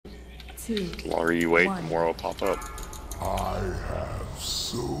The longer you wait, the more will pop up. I have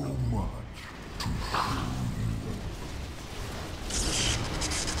so much to show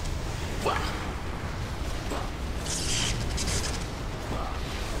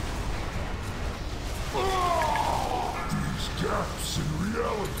these gaps in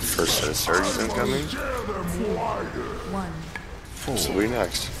reality. First set of surges incoming. So we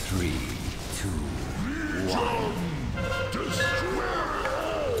next. 3, 2, 1.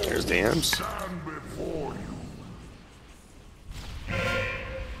 Here's the imps. Stand before you.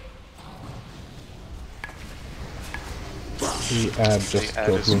 The ad just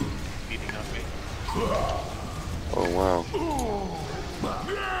killed me. Beating up me. Oh wow. What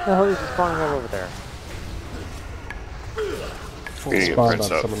the hell is spawning right over there? We need to get Spawned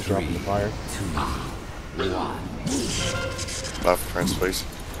Prince on up. someone dropping the fire. 2, 1. Buff Prince, please.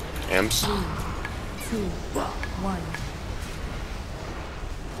 Imps. 2, 1.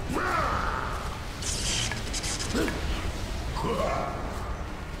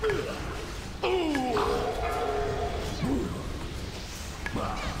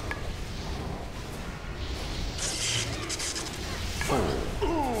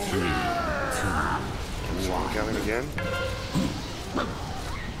 Coming again.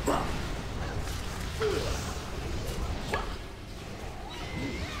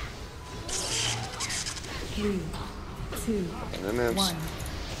 3, 2, And then imps. 1.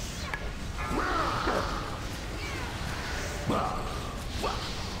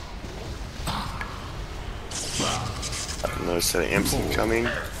 Another set of imps incoming.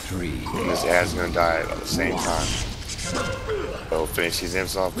 3. And this ad's gonna die at the same time. So finish these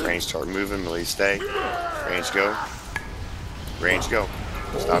imps off. Range start moving. Melee stay. Range go. Range go.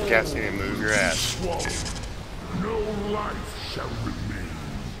 Stop casting and move your ass. No life shall remain.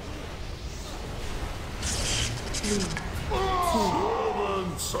 3, 2.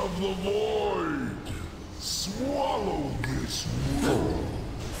 Servants of the void, swallow this world.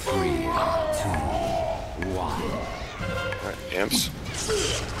 3, 2, 1. Alright, imps.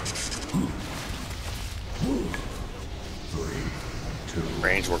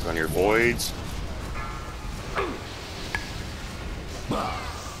 Range work on your voids.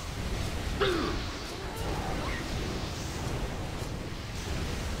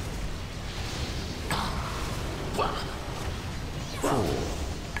 Four,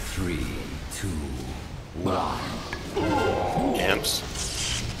 3, 2, 1. Imps.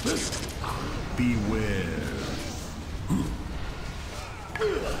 Beware.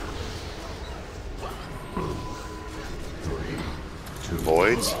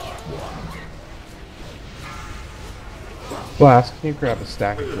 Voids. Blast, can you grab a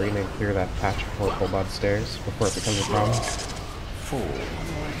stack of green and clear that patch of purple above stairs before it becomes a problem? 4,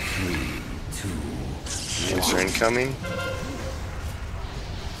 3, 2. Imps are incoming.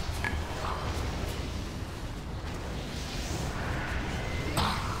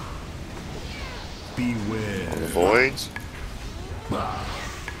 Beware. On the voids.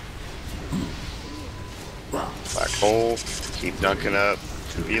 Black hole. Keep dunking up.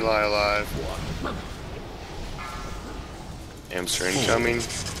 Eli alive. Imps are incoming.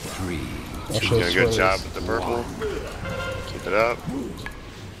 3, Doing a good job with the purple. Keep it up.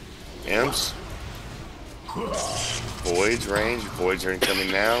 Imps. Voids range. Voids are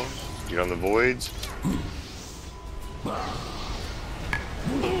incoming now. Get on the voids. On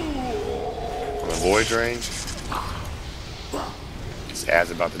the void range. This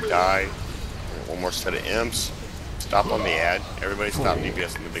ad's about to die. One more set of imps. Stop on the ad. Everybody stop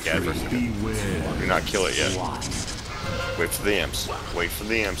DPSing the big ad for a second. Do not kill it yet. Wait for the imps. Wait for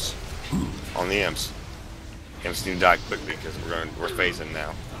the imps. On the imps. Imps need to die quickly because we're phasing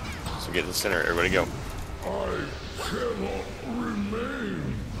now. So get in the center. Everybody go. I cannot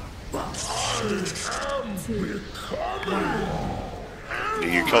remain. I am becoming. Do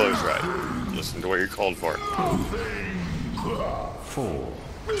your colors right. Listen to what you're called for. 4,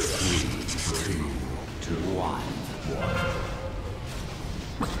 3, 2, 1.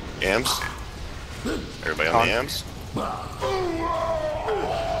 Imps. Everybody on the imps.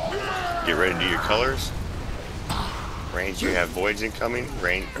 Get ready to do your colors. Range, you have voids incoming.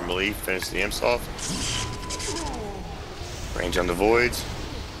 Range, melee, finish the imps off. Range on the voids.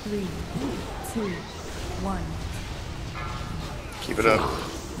 3, 2, 1. Keep it up.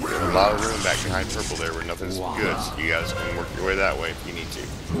 There's a lot of room back behind purple there where nothing's good, so you guys can work your way that way if you need to.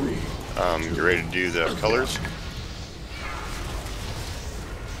 Get ready to do the colors.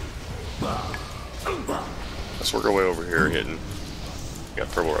 Let's work our way over here hitting. We got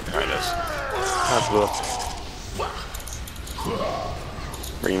purple right behind us.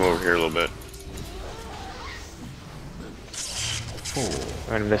 Bring him over here a little bit. I'm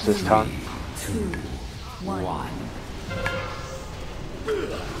gonna miss this tongue. 2, 1.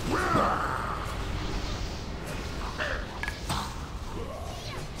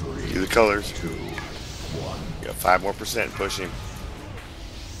 Do the colors. You got 5% more pushing.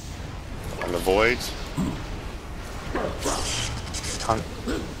 On the voids. Tongue.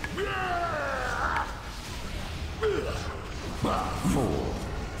 4,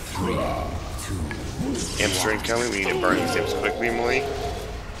 3, 2, Imp strength coming. We need to burn these imps quickly, Emily.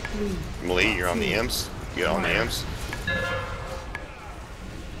 Emily, you're on the imps. Get on the imps.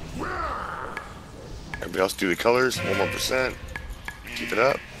 Everybody else do the colors. 1% more. Keep it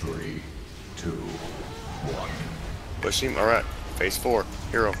up. 3, 2, 1. Push him. Alright. Phase 4.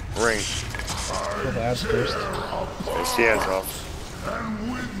 Hero. Ring. Kill the ads first. Face the ads off.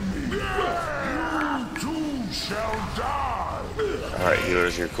 And with me, you too shall die. Alright,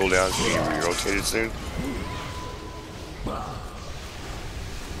 healers, your cooldowns. You need to be rotated soon.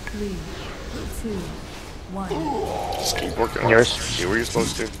 3, 2, 1. Just keep working on it. Yours. See where you're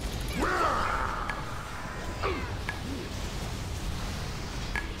supposed to.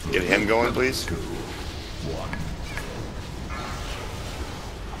 Get him going, please.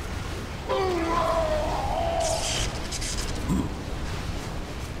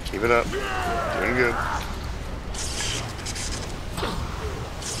 Keep it up. Doing good.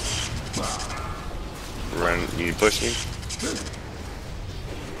 Run. You need to push him.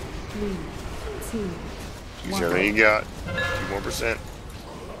 3, 2, Use everything you got. 2%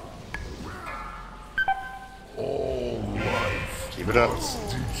 more. All life Keep it up.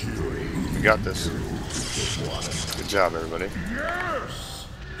 decay. We got this. Good job, everybody. Yes!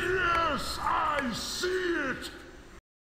 Yes, I see it!